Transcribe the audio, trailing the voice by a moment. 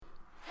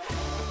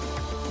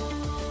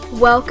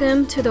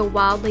Welcome to the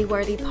Wildly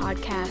Worthy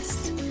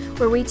podcast,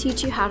 where we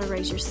teach you how to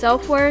raise your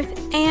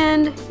self-worth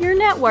and your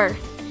net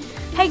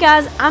worth. Hey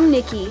guys, I'm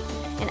Nikki,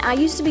 and I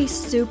used to be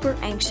super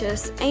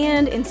anxious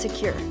and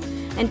insecure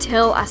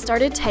until I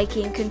started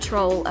taking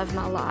control of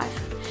my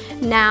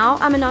life. Now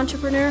I'm an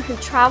entrepreneur who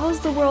travels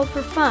the world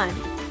for fun.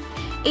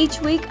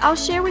 Each week, I'll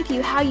share with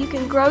you how you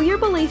can grow your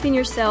belief in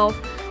yourself,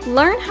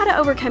 learn how to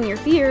overcome your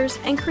fears,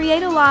 and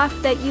create a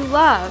life that you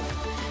love.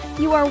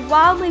 You are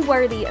wildly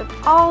worthy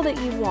of all that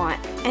you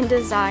want and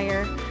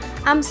desire.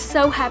 I'm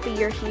so happy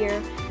you're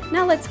here.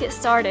 Now let's get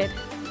started.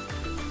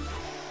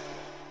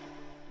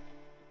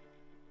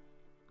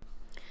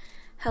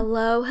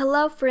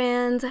 Hello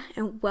friends,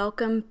 and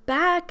welcome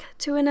back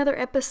to another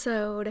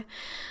episode.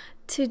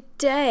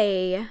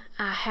 Today,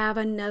 I have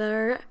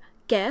another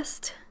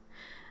guest,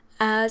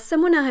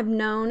 someone I have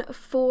known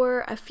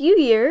for a few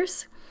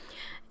years,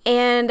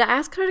 and I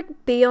asked her to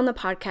be on the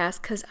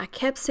podcast because I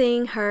kept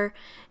seeing her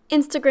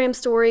Instagram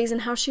stories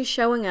and how she's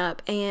showing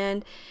up,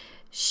 and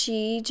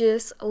she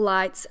just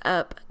lights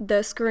up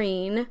the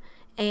screen,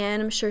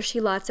 and I'm sure she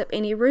lights up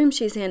any room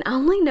she's in. I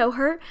only know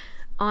her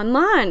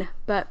online,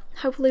 but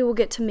hopefully we'll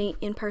get to meet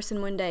in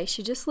person one day.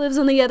 She just lives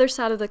on the other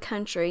side of the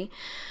country,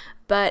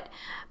 but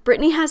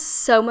Brittany has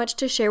so much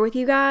to share with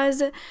you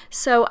guys,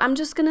 so I'm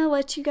just going to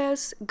let you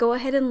guys go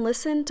ahead and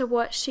listen to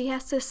what she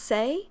has to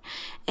say,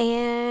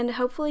 and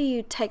hopefully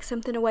you take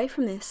something away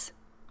from this.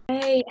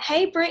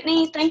 Hey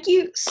Brittany, thank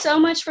you so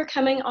much for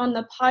coming on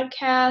the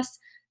podcast.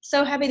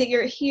 So happy that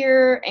you're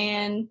here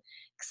and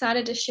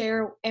excited to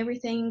share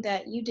everything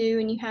that you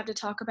do and you have to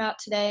talk about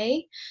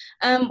today.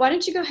 Why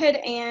don't you go ahead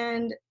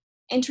and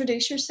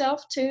introduce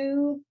yourself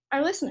to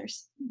our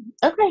listeners?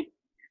 Okay.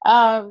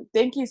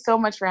 Thank you so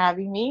much for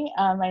having me.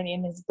 My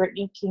name is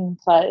Brittany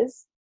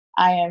King-Plez.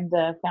 I am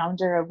the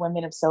founder of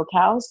Women of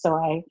SoCal. So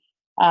I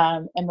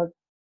am a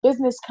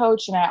business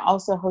coach, and I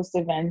also host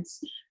events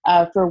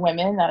for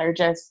women that are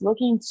just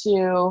looking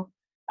to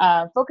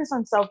focus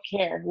on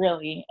self-care,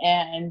 really.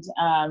 And,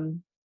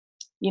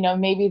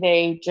 maybe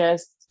they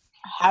just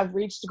have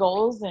reached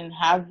goals and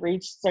have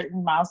reached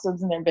certain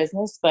milestones in their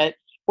business. But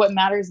what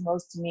matters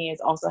most to me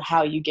is also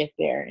how you get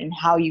there and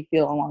how you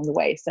feel along the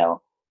way.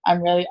 So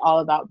I'm really all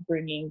about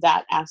bringing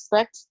that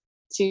aspect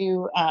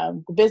to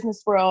the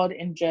business world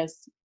and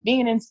just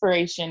being an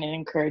inspiration and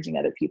encouraging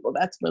other people.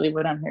 That's really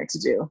what I'm here to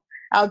do,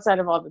 outside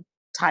of all the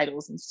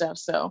titles and stuff.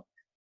 So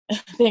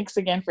thanks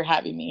again for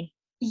having me.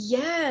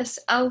 Yes,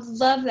 I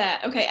love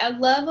that. Okay, I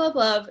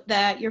love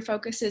that your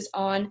focus is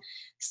on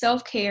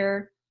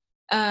self-care.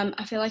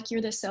 I feel like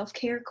you're the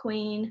self-care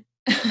queen.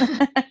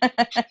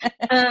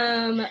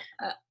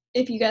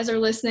 If you guys are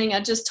listening,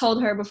 I just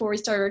told her before we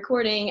started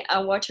recording, I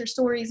watch her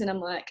stories and I'm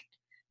like,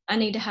 I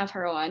need to have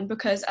her on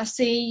because I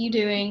see you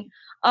doing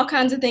all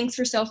kinds of things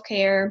for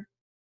self-care.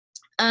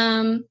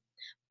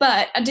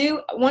 But I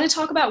do want to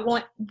talk about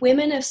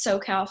Women of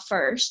SoCal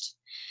first.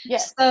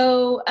 Yes.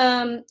 So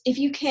if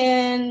you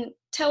can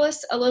tell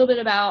us a little bit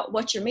about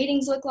what your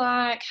meetings look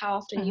like, how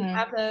often you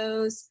have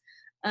those,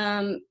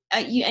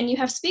 you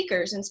have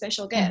speakers and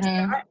special guests,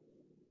 right?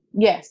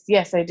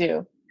 Yes, I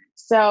do.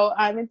 So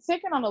it's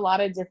taken on a lot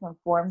of different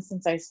forms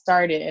since I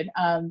started.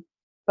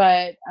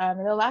 But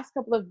in the last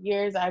couple of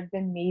years, I've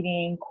been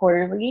meeting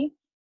quarterly,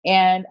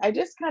 and I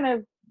just kind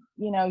of,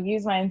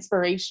 use my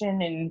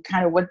inspiration and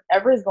kind of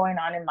whatever is going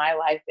on in my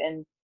life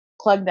and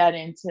plug that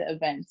into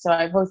events. So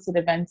I've hosted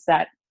events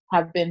that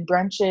have been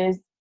brunches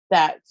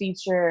that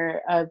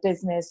feature a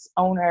business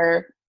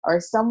owner or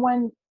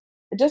someone,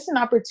 just an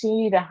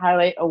opportunity to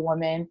highlight a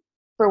woman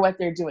for what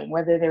they're doing,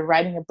 whether they're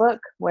writing a book,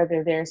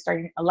 whether they're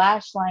starting a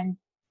lash line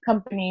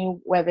company,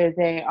 whether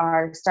they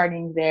are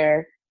starting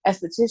their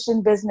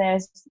esthetician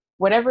business,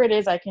 whatever it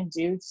is I can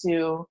do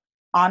to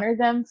honor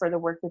them for the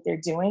work that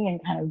they're doing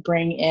and kind of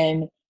bring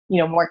in,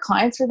 more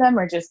clients for them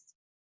or just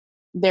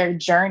their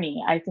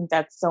journey. I think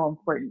that's so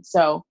important.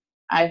 So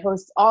I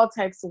host all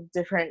types of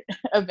different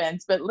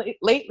events, but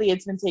lately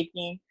it's been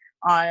taking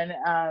on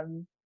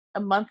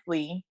a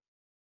monthly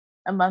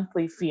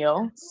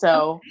feel.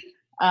 So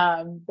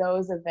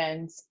those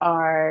events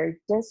are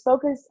just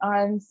focused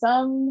on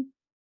some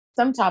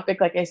topic,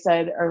 like I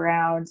said,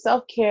 around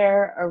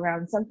self-care,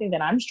 around something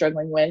that I'm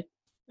struggling with.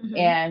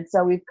 And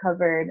so we've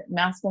covered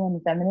masculine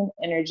and feminine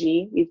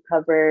energy. We've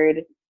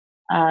covered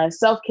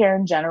self-care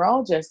in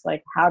general, just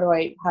like how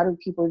do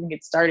people even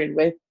get started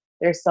with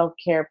their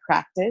self-care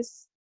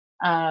practice.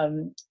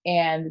 And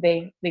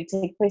they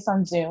take place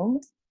on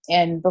Zoom.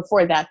 And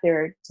before that,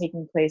 they're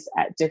taking place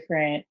at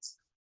different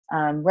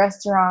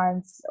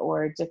restaurants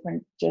or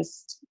different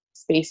just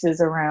spaces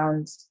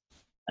around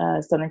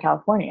Southern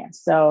California.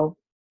 So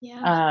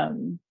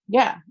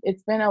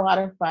it's been a lot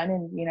of fun.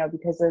 And,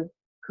 because of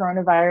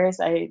coronavirus,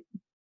 I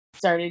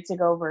started to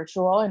go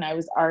virtual, and I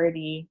was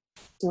already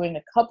doing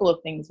a couple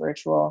of things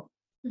virtual,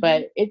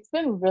 but it's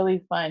been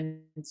really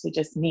fun to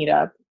just meet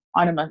up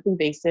on a monthly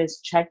basis,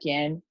 check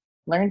in,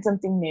 learn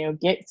something new,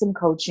 get some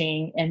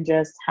coaching, and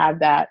just have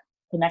that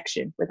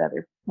connection with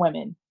other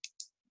women.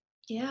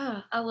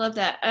 Yeah, I love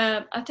that.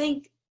 I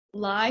think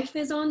life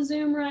is on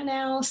Zoom right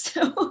now,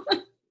 so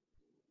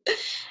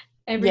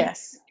Every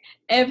Yes.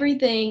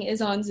 everything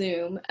is on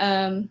Zoom.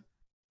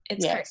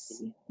 It's Yes.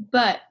 crazy.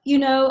 But,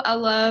 I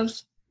love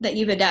that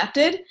you've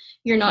adapted.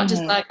 You're not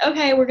just Mm-hmm. like,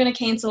 okay, we're going to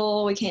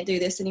cancel. We can't do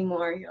this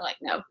anymore. You're like,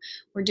 no,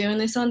 we're doing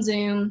this on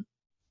Zoom.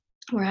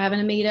 We're having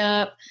a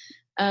meetup.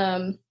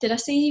 Did I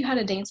see you had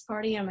a dance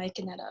party? I'm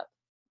making that up.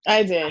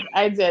 I did.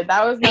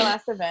 That was my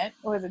last event.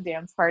 It was a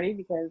dance party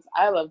because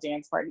I love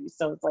dance parties.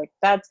 So it's like,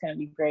 that's going to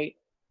be great.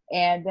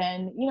 And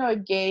then,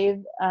 it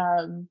gave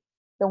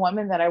the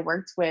woman that I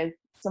worked with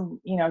some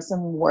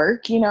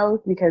work,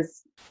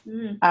 because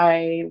Mm.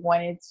 I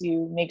wanted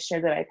to make sure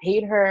that I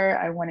paid her.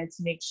 I wanted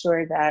to make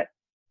sure that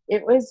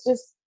it was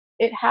just,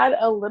 it had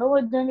a little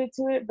agenda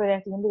to it, but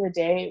at the end of the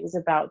day, it was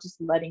about just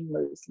letting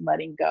loose,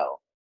 letting go,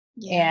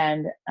 Yeah.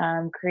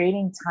 and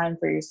creating time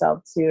for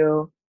yourself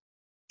to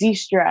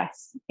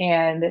de-stress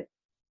and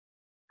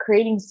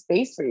creating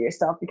space for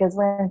yourself because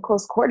we're in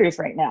close quarters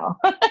right now.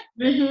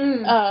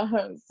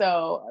 Mm-hmm.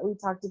 So we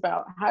talked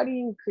about how do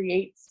you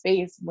create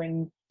space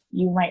when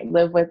you might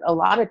live with a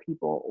lot of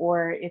people,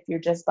 or if you're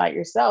just by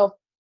yourself,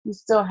 you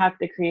still have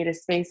to create a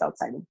space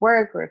outside of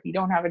work, or if you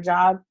don't have a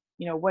job,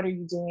 what are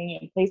you doing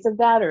in place of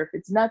that? Or if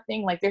it's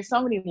nothing, like there's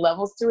so many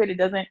levels to it. It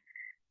doesn't,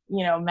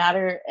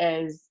 matter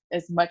as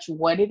much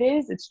what it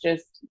is. It's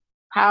just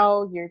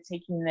how you're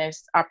taking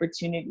this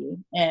opportunity,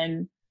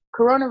 and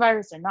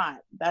coronavirus or not,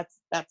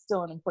 that's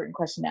still an important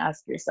question to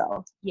ask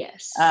yourself.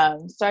 Yes.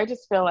 So I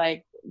just feel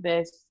like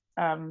this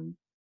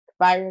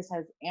virus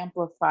has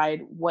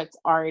amplified what's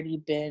already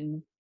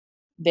been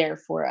there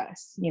for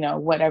us.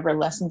 Whatever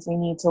lessons we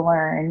need to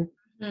learn,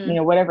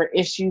 Mm. whatever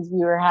issues we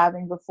were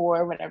having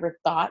before, whatever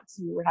thoughts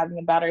we were having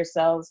about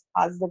ourselves,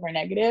 positive or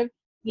negative,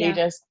 they Yeah.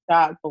 just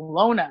got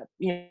blown up,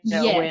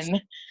 Yes.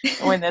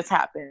 when this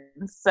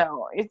happens.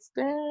 So it's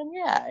been,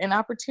 an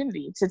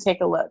opportunity to take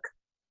a look,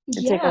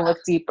 Yeah.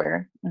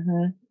 deeper.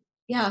 Mm-hmm.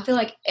 Yeah. I feel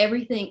like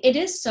everything, it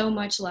is so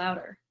much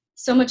louder,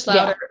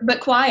 Yeah.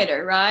 but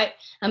quieter, right?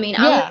 I mean,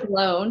 I live Yeah.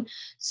 alone.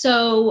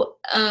 So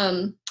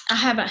I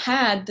haven't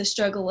had the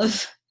struggle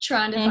of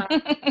trying to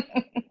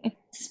find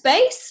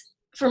space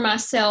for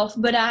myself,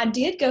 but I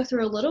did go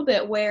through a little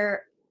bit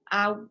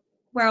I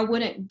where I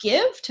wouldn't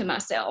give to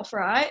myself,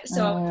 right?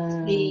 So I would just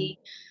Mm. be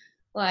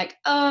like,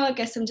 oh, I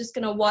guess I'm just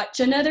gonna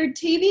watch another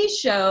TV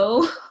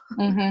show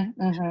Mhm,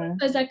 mhm.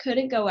 because I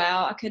couldn't go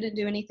out, I couldn't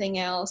do anything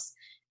else,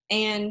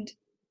 and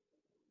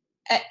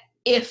uh,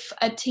 if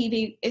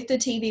the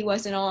TV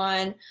wasn't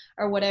on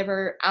or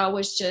whatever, I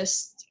was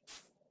just,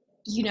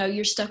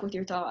 you're stuck with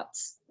your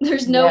thoughts.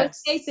 There's no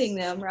escaping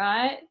Yes. them,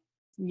 right?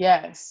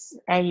 Yes.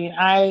 I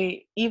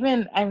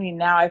mean,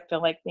 now I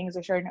feel like things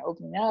are starting to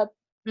open up.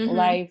 Mm-hmm.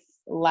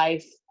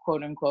 Life,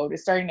 quote unquote,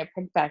 is starting to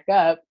pick back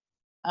up.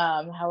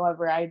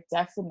 However, I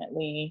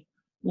definitely,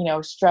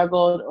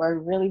 struggled or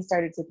really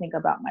started to think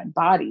about my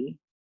body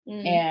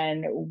Mm.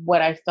 and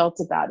what I felt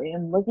about it,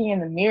 and looking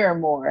in the mirror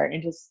more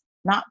and just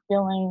not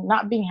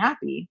being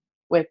happy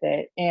with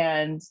it.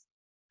 And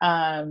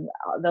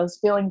those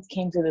feelings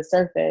came to the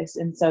surface.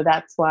 And so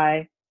that's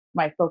why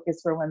my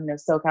focus for Women of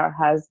SoCal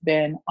has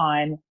been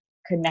on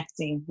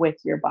connecting with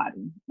your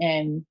body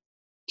and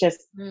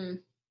just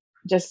Mm.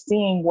 just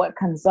seeing what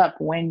comes up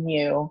when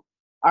you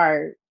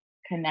are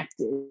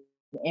connected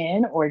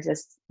in, or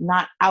just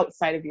not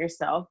outside of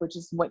yourself, which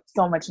is what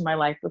so much of my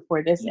life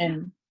before this, Yeah.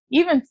 and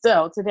even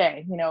still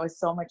today, is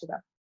so much about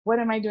what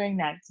am I doing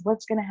next,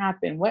 what's going to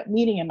happen, what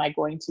meeting am I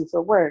going to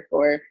for work,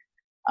 or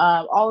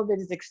all of it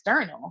is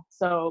external.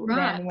 So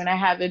Right. then when I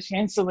have the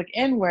chance to look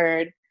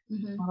inward,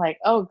 Mm-hmm. I'm like,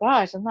 oh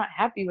gosh, I'm not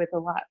happy with a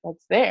lot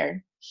that's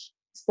there.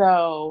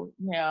 So,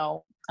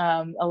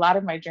 a lot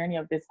of my journey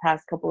of this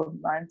past couple of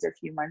months or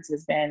few months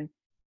has been,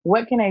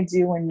 what can I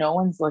do when no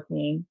one's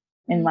looking,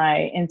 in Mm-hmm. my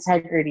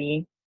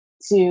integrity,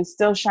 to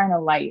still shine a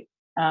light?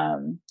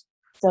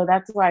 So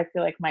that's why I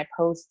feel like my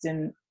posts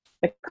and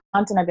the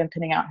content I've been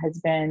putting out has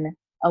been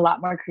a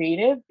lot more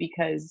creative,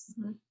 because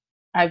Mm-hmm.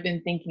 I've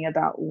been thinking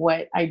about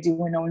what I do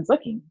when no one's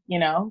looking,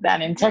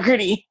 that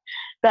integrity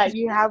that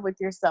you have with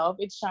yourself,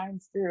 it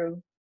shines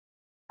through.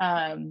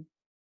 Um,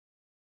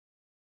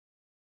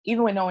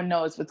 Even when no one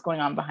knows what's going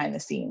on behind the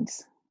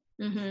scenes.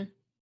 Mm-hmm.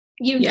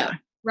 Yeah.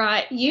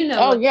 Right?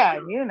 Oh What? yeah,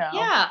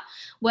 Yeah.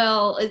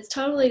 Well, it's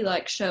totally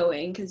like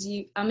showing because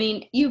I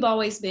mean, you've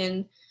always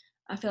been,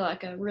 I feel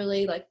like a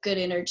really like good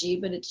energy,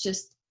 but it's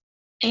just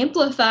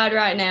amplified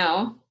right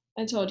now.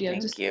 I told you,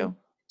 I've Thank you.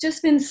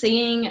 just been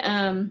seeing,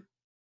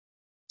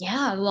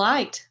 yeah, a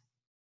light.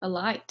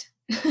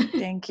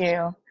 Thank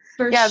you.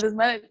 For Yeah, sure.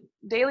 this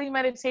daily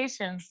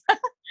meditations.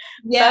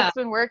 Yeah. That's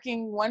been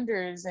working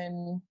wonders,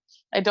 and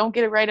I don't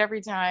get it right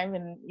every time,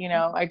 and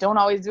I don't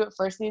always do it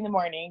first thing in the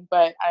morning,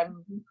 but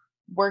I'm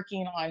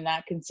working on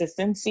that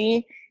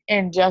consistency,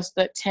 and just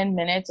the 10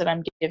 minutes that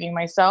I'm giving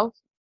myself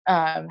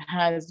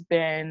has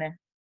been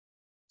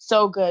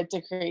so good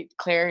to create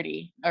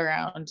clarity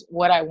around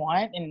what I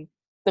want and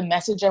the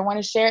message I want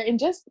to share, and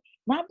just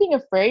not being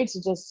afraid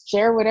to just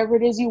share whatever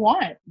it is you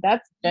want.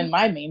 That's been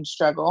my main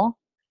struggle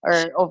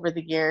or over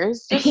the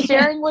years, just Yeah.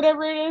 sharing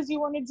whatever it is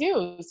you want to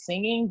do,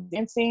 singing,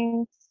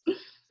 dancing,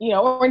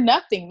 or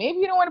nothing. Maybe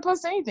you don't want to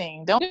post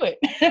anything. Don't do it.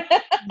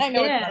 I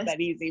know it's not that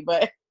easy,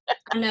 but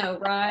I know,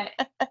 right?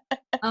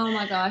 Oh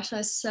my gosh,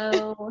 I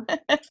so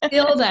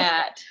feel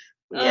that.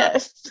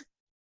 Yes.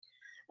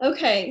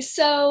 Okay,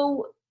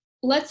 so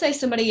let's say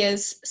somebody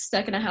is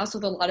stuck in a house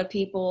with a lot of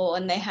people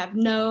and they have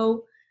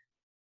no,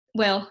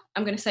 well,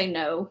 I'm going to say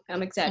no,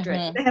 I'm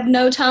exaggerating. Mm-hmm. They have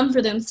no time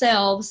for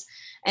themselves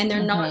and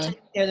they're not Mm-hmm.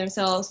 taking care of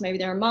themselves. Maybe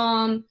they're a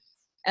mom,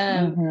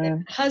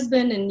 Mm-hmm.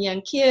 husband and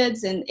young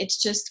kids, and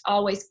it's just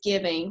always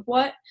giving.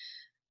 What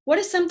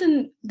is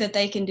something that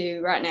they can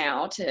do right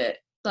now to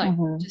like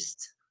Mm-hmm.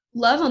 just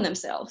love on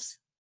themselves?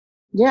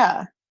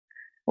 Yeah.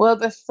 Well,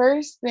 the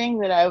first thing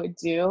that I would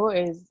do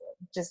is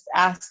just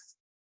ask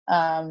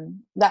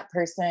that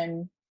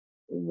person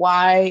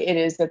why it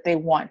is that they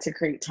want to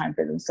create time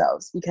for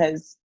themselves,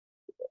 because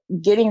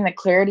getting the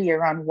clarity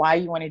around why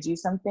you want to do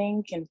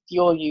something can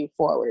fuel you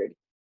forward.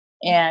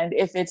 And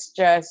if it's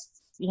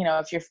just,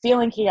 if you're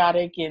feeling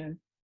chaotic and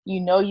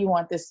you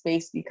want this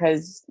space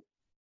because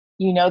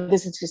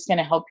this is just going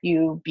to help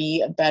you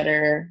be a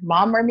better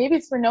mom, or maybe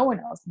it's for no one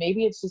else.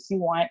 Maybe it's just you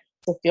want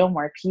to feel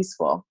more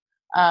peaceful.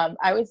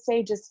 I would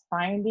say just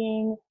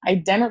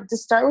to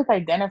start with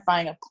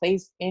identifying a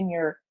place in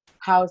your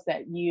house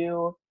that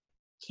you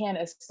can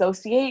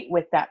associate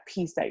with that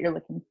peace that you're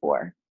looking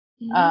for.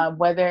 Mm-hmm.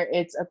 Whether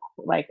it's a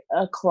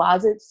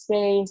closet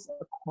space,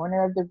 a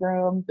corner of the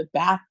room, the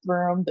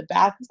bathroom, the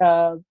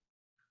bathtub,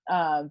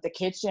 the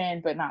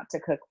kitchen, but not to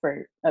cook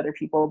for other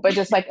people, but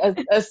just like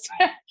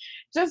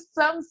just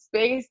some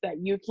space that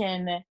you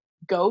can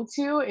go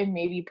to and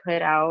maybe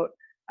put out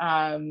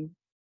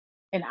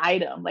an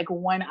item, like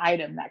one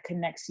item that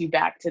connects you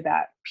back to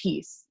that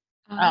piece,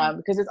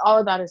 because it's all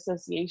about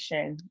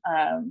association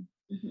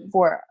Mm-hmm.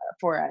 for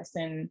us,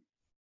 and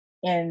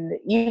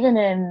even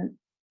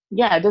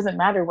it doesn't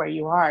matter where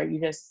you are.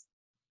 You just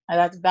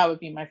that would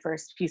be my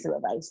first piece of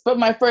advice. But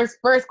my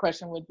first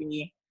question would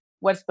be,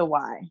 what's the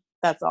why?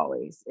 That's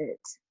always it.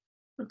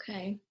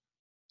 Okay.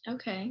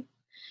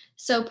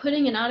 So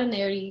putting it out in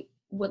there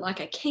with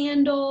like a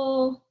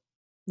candle.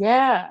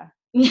 Yeah.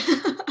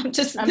 I'm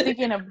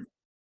thinking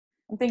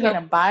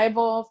a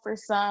Bible for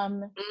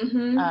some.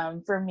 Mm-hmm.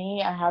 For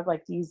me, I have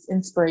like these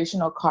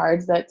inspirational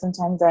cards that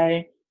sometimes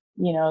I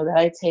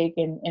take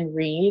and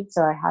read.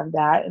 So I have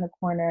that in the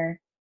corner.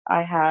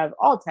 I have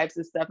all types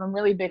of stuff. I'm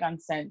really big on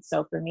scents.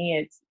 So for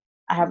me,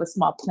 I have a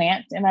small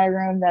plant in my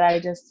room that I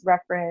just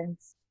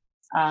reference.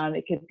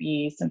 It could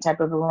be some type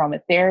of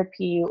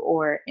aromatherapy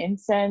or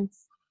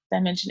incense. Did I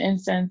mention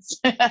incense?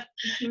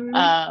 Mm-hmm.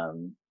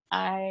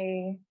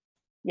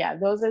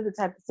 Those are the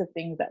types of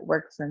things that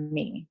work for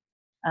me.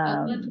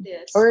 I love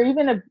this. Or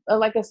even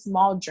a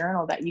small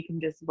journal that you can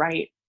just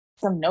write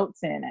some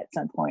notes in at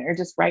some point, or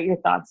just write your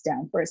thoughts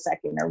down for a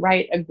second, or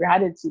write a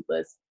gratitude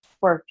list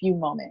for a few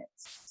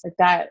moments. Like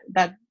that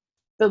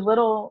the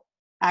little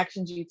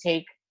actions you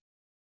take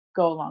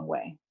go a long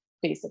way,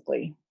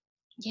 basically.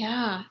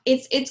 Yeah,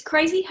 it's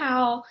crazy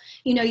how,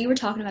 you were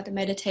talking about the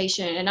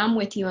meditation, and I'm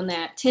with you on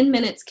that. 10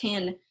 minutes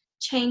can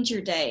change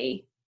your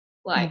day,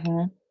 like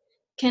Mm-hmm.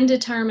 can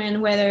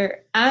determine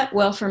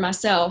for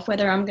myself,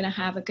 whether I'm going to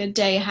have a good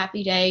day, a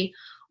happy day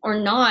or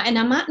not. And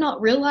I might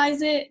not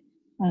realize it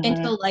Mm-hmm.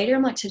 until later.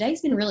 I'm like, today's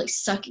been really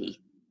sucky.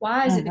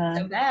 Why has it been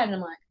Mm-hmm. so bad? And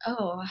I'm like,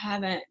 oh, I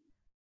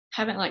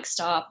haven't like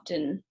stopped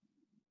and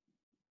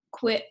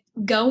quit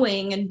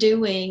going and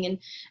doing.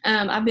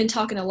 And I've been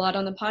talking a lot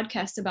on the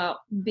podcast about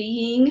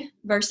being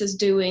versus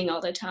doing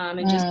all the time,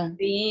 and just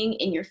being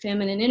in your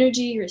feminine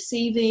energy,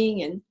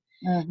 receiving, and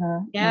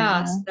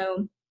yeah.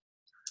 So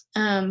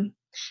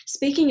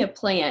speaking of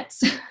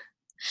plants,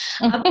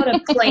 I bought a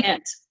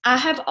plant. I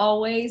have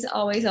always,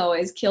 always,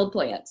 always killed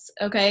plants.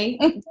 Okay,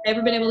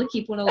 never been able to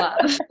keep one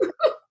alive.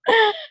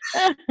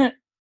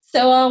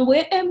 So I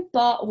went and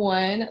bought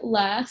one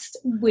last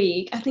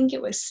week. I think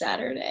it was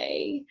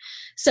Saturday.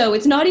 So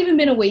it's not even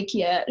been a week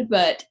yet,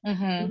 but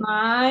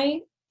my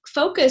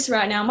focus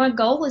right now, my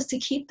goal is to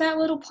keep that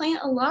little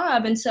plant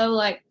alive. And so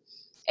like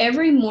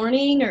every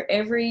morning or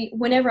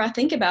whenever I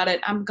think about it,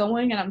 I'm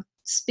going and I'm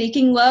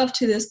speaking love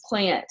to this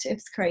plant.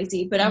 It's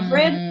crazy, but I've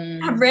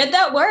read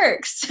that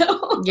works.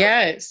 So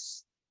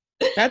yes,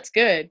 that's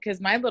good, because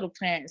my little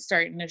plant is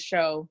starting to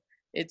show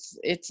it's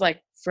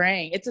like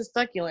fraying. It's a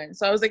succulent,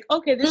 so I was like,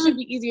 okay, this should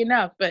be easy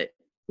enough, but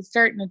it's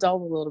starting to dull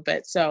a little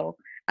bit. So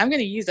I'm going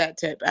to use that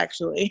tip,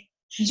 actually.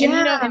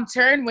 Yeah. And in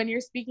turn, when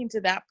you're speaking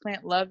to that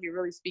plant love, you're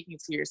really speaking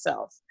to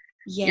yourself.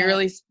 Yeah. You're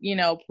really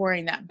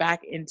pouring that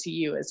back into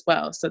you as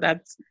well. So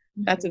that's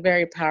a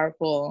very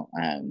powerful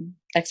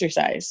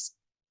exercise.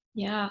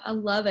 Yeah, I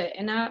love it.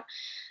 And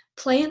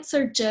plants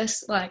are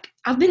just like,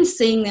 I've been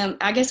seeing them.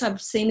 I guess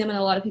I've seen them in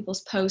a lot of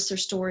people's posts or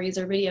stories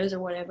or videos or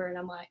whatever. And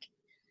I'm like,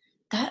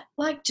 that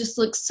like just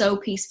looks so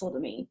peaceful to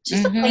me.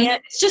 Just a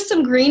plant. It's just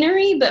some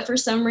greenery, but for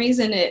some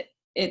reason I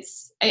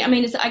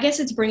guess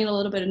it's bringing a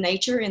little bit of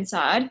nature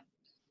inside,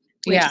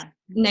 which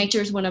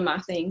nature is one of my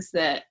things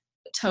that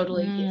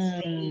totally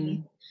gets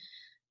me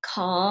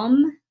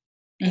calm.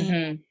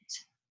 And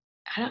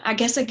I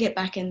guess I get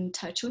back in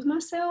touch with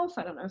myself.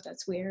 I don't know if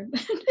that's weird.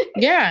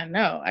 Yeah,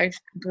 no, I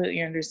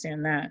completely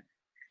understand that.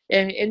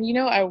 And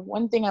I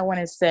one thing I want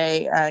to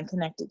say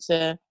connected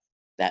to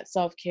that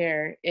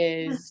self-care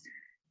Yeah. is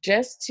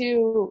just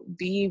to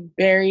be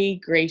very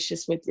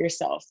gracious with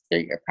yourself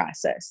through your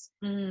process.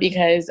 Mm,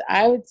 Because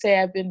I would say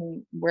I've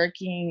been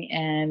working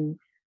and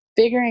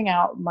figuring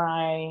out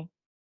my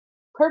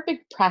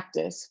perfect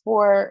practice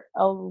for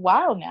a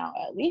while now,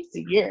 at least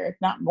a year, if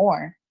not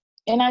more.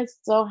 And I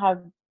still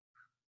have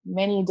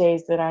many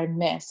days that I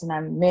miss, and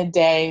I'm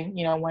midday,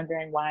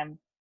 wondering why I'm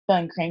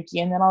feeling cranky,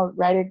 and then I'll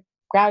write a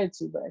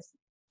gratitude list.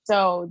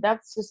 So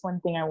that's just one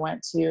thing I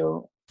want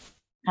to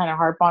kind of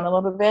harp on a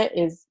little bit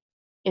is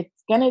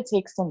it's going to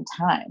take some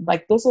time.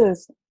 Like this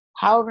is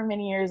however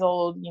many years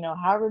old,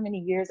 however many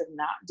years of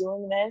not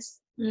doing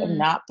this, of mm,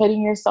 not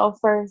putting yourself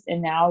first,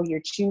 and now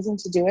you're choosing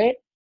to do it.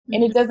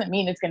 And mhm, it doesn't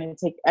mean it's going to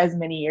take as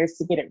many years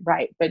to get it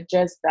right, but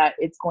just that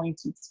it's going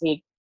to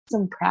take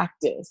some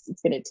practice.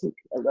 It's going to take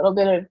a little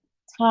bit of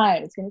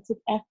time. It's going to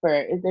take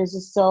effort. There's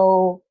just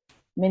so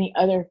many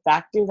other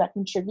factors that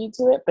contribute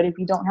to it. But if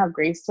you don't have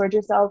grace towards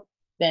yourself,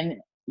 then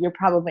you're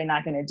probably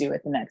not going to do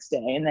it the next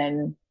day. And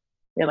then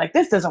you're like,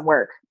 this doesn't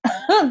work.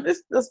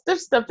 this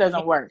stuff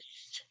doesn't work.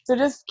 So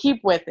just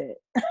keep with it.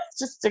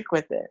 Just stick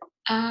with it.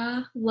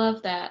 I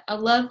love that. I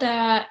love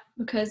that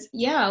because,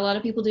 yeah, a lot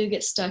of people do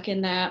get stuck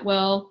in that.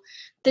 Well,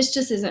 this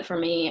just isn't for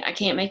me. I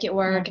can't make it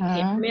work. I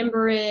can't Mm-hmm.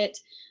 remember it.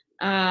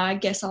 I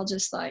guess I'll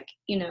just like,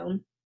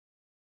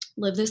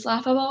 live this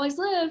life I've always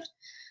lived.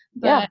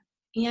 Yeah. But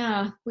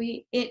yeah,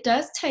 it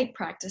does take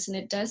practice and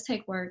it does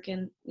take work.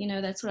 And,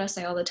 that's what I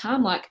say all the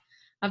time. Like,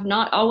 I've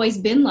not always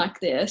been like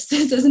this.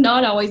 This has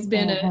not always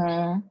been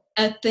Mm-hmm.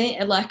 a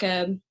thing, like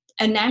a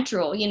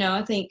natural.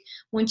 I think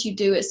once you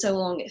do it so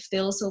long, it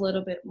feels a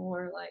little bit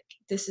more like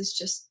this is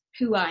just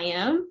who I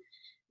am.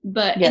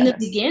 But in the Yes.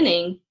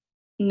 beginning,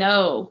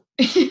 no.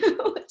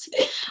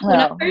 When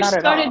I No, not first at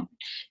started all.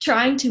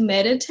 trying to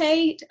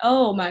meditate,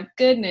 oh my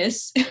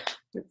goodness,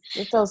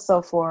 It feels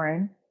so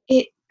foreign.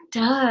 it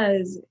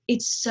does.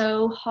 It's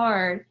so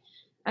hard.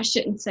 I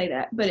shouldn't say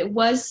that, but it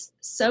was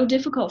so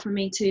difficult for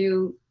me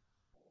to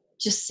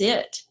just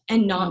sit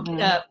and not get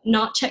Mm-hmm. up,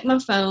 not check my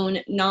phone,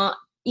 not,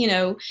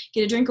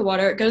 get a drink of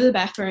water, go to the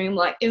bathroom.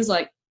 Like, it was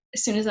like,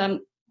 as soon as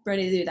I'm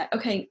ready to do that,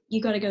 okay,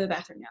 you got to go to the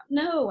bathroom now.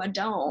 No, I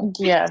don't.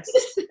 Yes.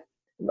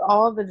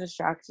 All the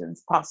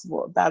distractions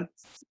possible.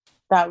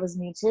 That was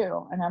me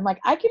too. And I'm like,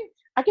 I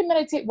can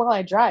meditate while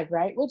I drive,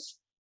 right? Which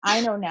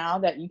I know now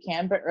that you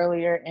can, but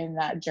earlier in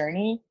that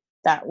journey,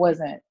 that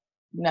wasn't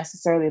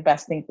necessarily the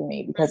best thing for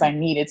me because I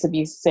needed to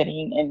be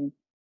sitting and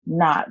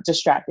not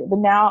distracted. But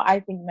now I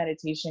think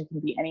meditation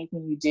can be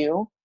anything you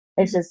do.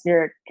 It's just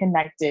you're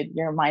connected,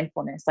 your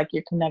mindfulness, like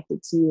you're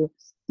connected to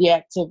the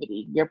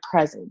activity, your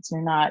presence.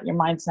 Your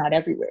mind's not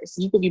everywhere.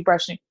 So you could be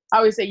brushing, I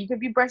always say you could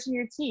be brushing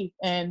your teeth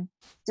and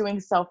doing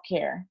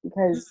self-care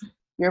because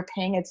you're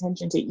paying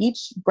attention to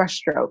each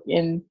brushstroke,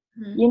 and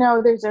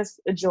Mhm. there's just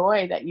a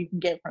joy that you can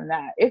get from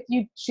that if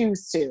you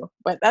choose to.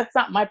 But that's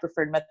not my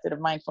preferred method of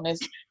mindfulness,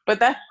 but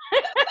that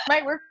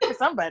might work for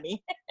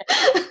somebody.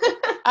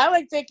 I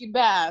like taking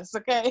baths.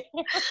 Okay.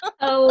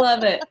 I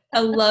love it. I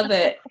love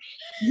it.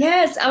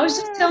 Yes, I was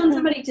just telling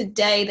somebody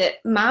today that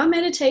my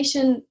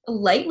meditation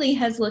lately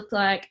has looked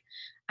like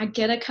I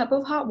get a cup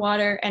of hot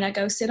water and I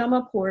go sit on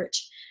my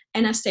porch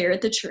and I stare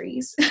at the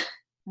trees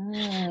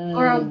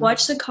or I Mm,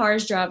 watch the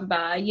cars drive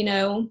by,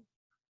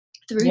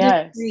 through the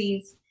yes.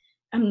 trees.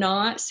 I'm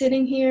not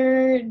sitting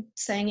here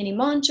saying any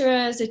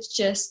mantras. It's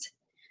just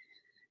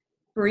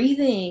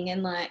breathing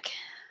and like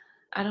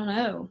I don't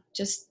know,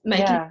 just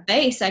making Yeah.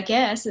 space, I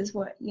guess, is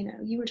what,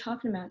 you were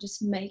talking about,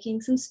 just making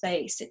some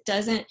space. It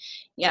doesn't,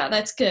 yeah,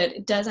 that's good.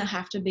 It doesn't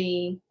have to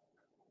be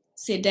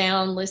sit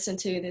down, listen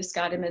to this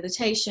guided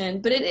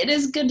meditation, but it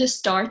is good to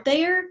start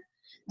there.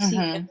 So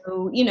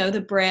Mm-hmm.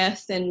 the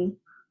breath and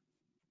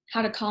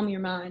how to calm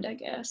your mind, I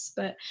guess.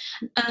 But,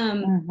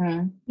 um,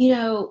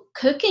 Mm-hmm.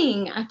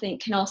 cooking, I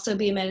think, can also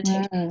be a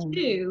meditation Mm,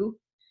 too.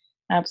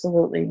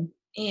 absolutely.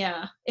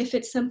 Yeah, if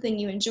it's something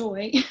you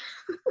enjoy.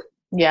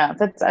 Yeah,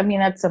 that's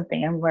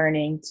something I'm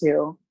learning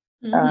to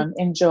Mhm,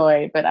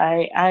 enjoy. But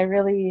I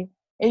really,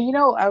 and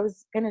I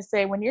was gonna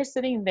say when you're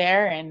sitting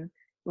there and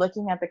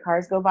looking at the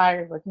cars go by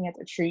or looking at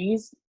the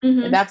trees,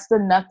 mhm, that's the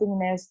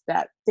nothingness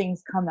that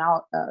things come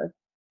out of.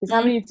 Because how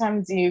mhm, many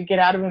times do you get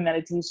out of a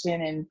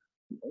meditation and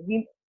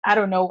you, I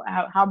don't know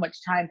how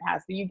much time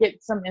passed, but you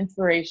get some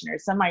inspiration or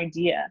some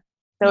idea.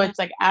 So yeah, it's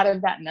like out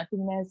of that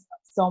nothingness,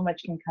 so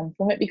much can come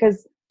from it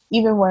because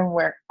even when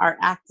our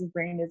active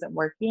brain isn't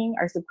working,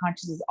 our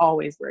subconscious is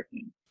always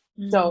working.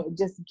 mm, So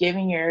just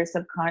giving your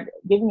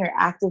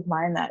active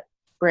mind that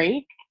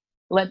break,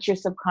 let your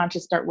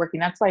subconscious start working.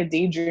 That's why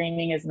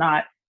daydreaming is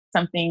not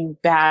something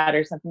bad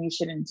or something you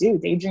shouldn't do.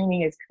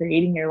 Daydreaming is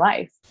creating your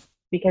life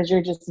because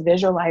you're just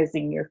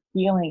visualizing, you're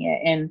feeling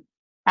it. And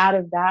out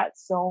of that,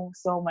 so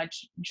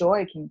much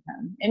joy can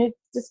come. And it's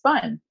just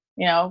fun.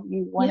 You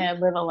want yeah.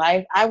 to live a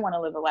life. I want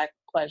to live a life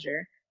of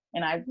pleasure,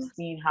 and I've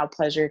seen how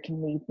pleasure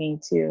can lead me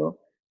to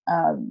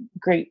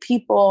great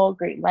people,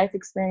 great life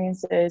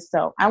experiences.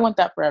 So I want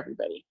that for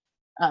everybody.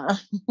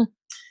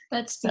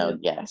 That's so beautiful.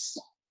 yes.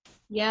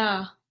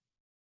 Yeah.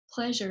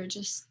 Pleasure.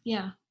 Just,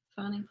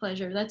 finding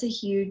pleasure. That's a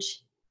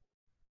huge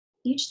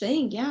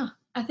thing. Yeah.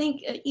 I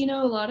think, a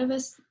lot of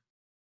us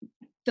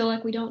feel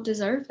like we don't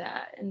deserve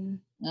that, and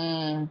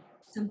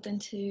something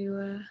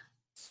to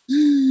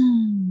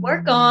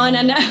work on.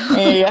 I know.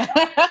 Yeah.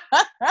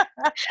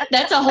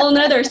 That's a whole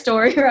nother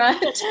story,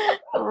 right?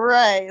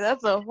 Right.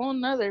 That's a whole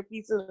nother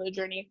piece of the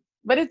journey.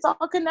 But it's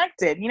all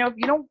connected. If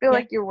you don't feel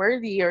like you're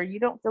worthy, or you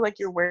don't feel like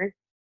you're worth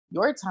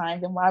your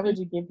time, then why would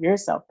you give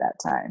yourself that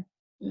time?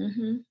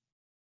 Mm-hmm.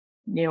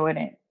 You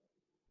wouldn't.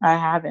 I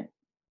haven't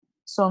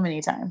so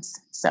many times.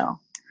 So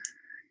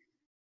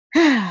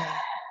I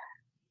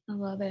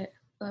love it.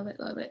 Love it.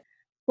 Love it.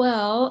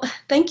 Well,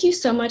 thank you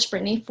so much,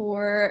 Brittany,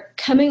 for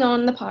coming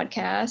on the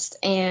podcast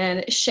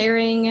and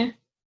sharing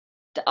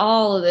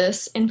all of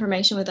this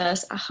information with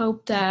us. I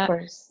hope that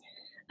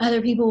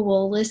other people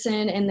will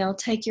listen and they'll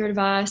take your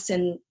advice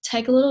and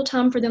take a little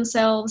time for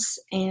themselves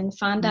and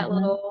find that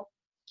little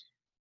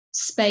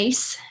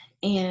space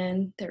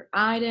and their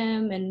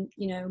item, and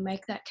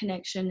make that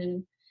connection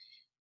and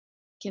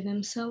give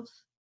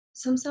themselves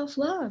some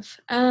self-love.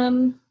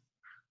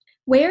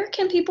 Where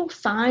can people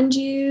find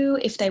you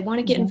if they want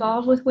to get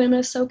involved with Women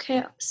of Southern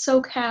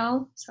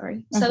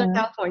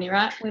California,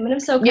 right? Women of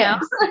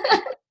SoCal.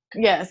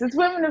 Yes, it's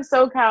Women of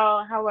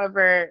SoCal.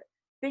 However,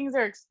 things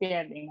are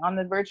expanding. On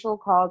the virtual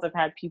calls, I've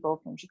had people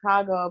from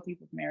Chicago,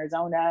 people from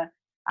Arizona.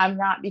 I'm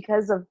not,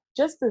 because of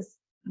just this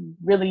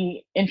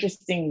really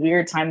interesting,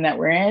 weird time that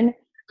we're in.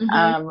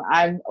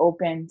 I'm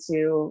open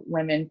to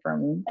women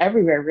from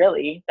everywhere,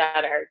 really,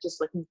 that are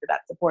just looking for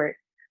that support.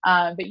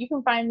 But you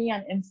can find me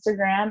on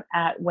Instagram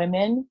at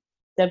women,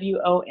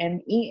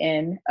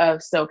 WOMEN of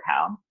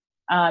SoCal.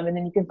 And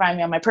then you can find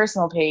me on my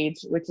personal page,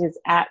 which is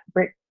at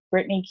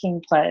Brittany King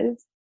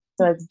Plez.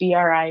 So it's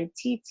BRITTANY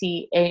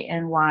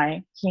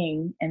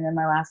King. And then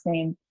my last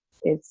name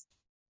is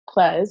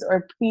Plez,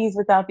 or please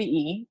without the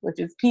E, which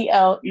is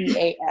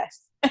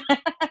PLEAS.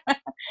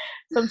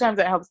 Sometimes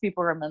it helps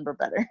people remember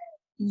better.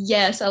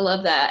 Yes, I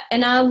love that.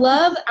 And I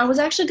was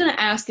actually going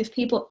to ask if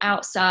people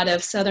outside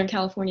of Southern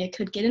California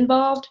could get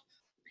involved,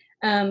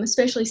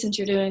 especially since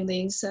you're doing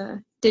these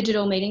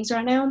digital meetings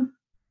right now.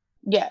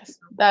 Yes,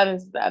 that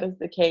is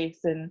the case.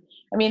 And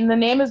I mean, the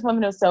name is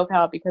Women of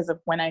SoCal because of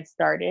when I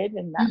started,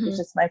 and that was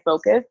just my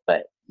focus.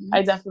 But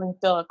I definitely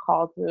feel a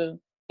call to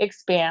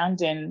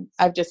expand. And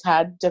I've just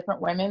had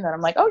different women that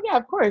I'm like, oh yeah,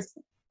 of course,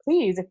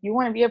 please, if you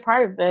want to be a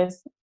part of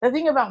this. The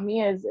thing about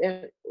me is,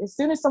 as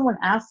soon as someone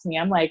asks me,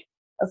 I'm like,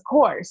 of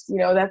course,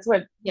 that's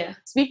what. Yeah.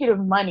 Speaking of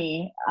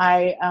money,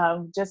 I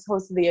just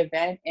hosted the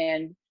event,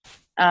 and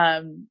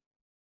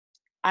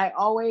I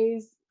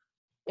always,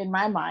 in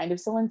my mind, if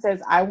someone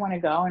says I want to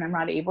go and I'm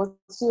not able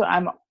to,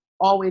 I'm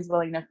always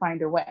willing to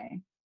find a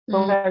way.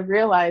 But what I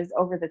realized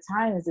over the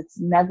time is it's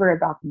never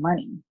about the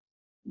money.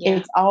 Yeah.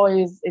 It's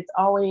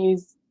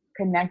always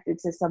connected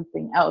to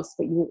something else.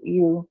 But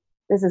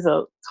this is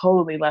a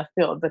totally left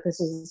field, but this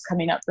is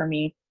coming up for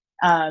me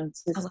to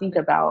speak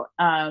about,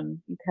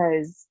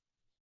 because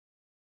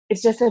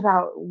it's just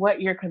about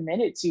what you're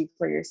committed to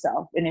for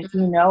yourself. And if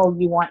you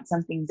want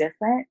something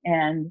different,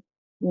 and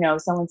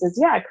someone says,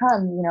 yeah,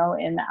 come,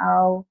 and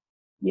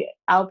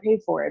I'll pay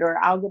for it, or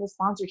I'll get a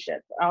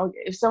sponsorship.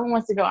 If someone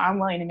wants to go, I'm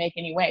willing to make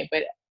any way.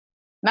 But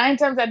 9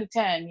 times out of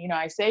 10,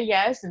 I say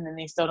yes, and then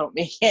they still don't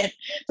make it.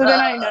 So then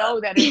I know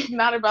that it's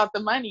not about the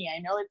money. I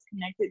know it's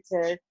connected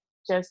to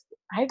just,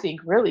 I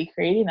think, really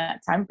creating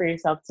that time for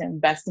yourself to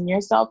invest in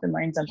yourself and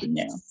learn something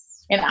new.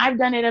 And I've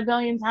done it a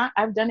billion times.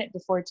 I've done it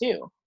before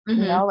too.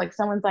 Like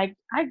someone's like,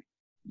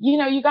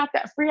 you got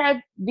that free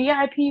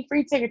VIP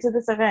free ticket to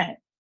this event.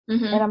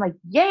 And I'm like,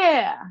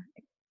 yeah.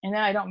 And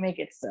then I don't make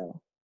it so.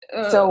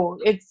 So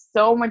it's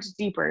so much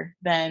deeper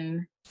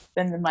than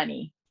the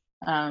money.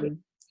 When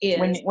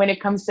it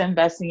comes to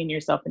investing in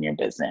yourself and your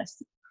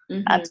business.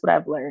 That's what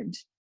I've learned.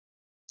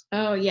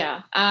 Oh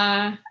yeah.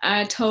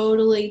 I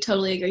totally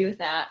agree with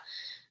that.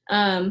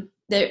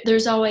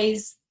 There's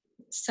always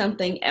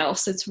something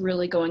else that's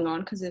really going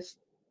on, because if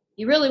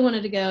you really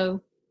wanted to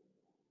go,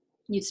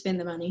 you'd spend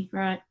the money,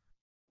 right?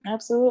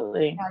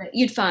 Absolutely.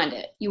 You'd find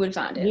it. You would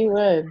find it. You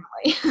would.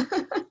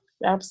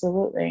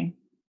 Absolutely.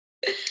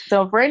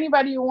 So for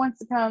anybody who wants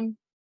to come,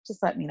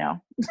 just let me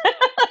know.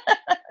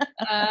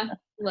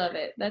 Love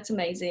it. That's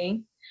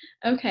amazing.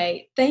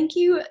 Okay. Thank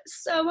you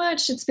so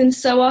much. It's been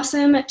so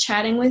awesome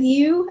chatting with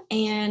you,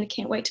 and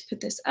can't wait to put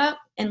this up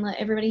and let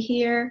everybody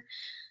hear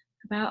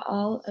about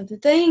all of the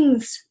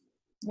things.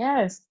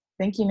 Yes.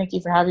 Thank you, Nikki,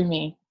 for having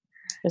me.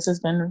 This has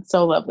been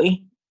so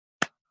lovely.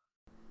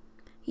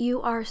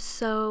 You are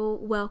so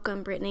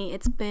welcome, Brittany.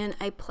 It's been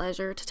a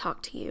pleasure to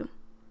talk to you.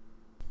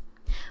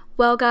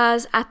 Well,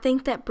 guys, I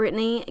think that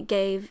Brittany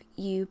gave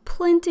you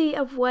plenty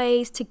of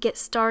ways to get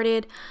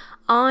started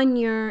on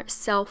your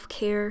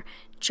self-care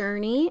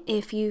journey.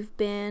 If you've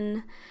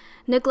been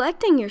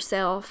neglecting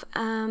yourself,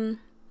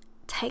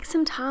 take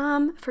some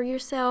time for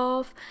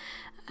yourself,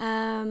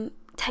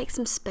 take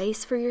some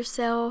space for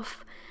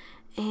yourself.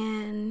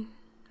 and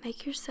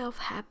make yourself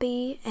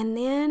happy. And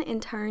then in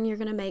turn, you're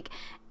going to make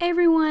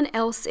everyone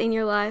else in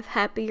your life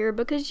happier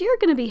because you're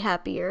going to be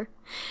happier.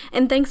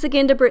 And thanks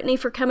again to Brittany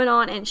for coming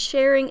on and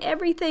sharing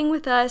everything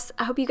with us.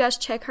 I hope you guys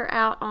check her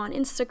out on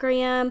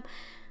Instagram.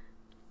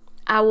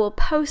 I will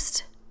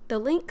post the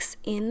links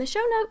in the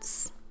show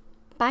notes.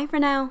 Bye for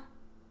now.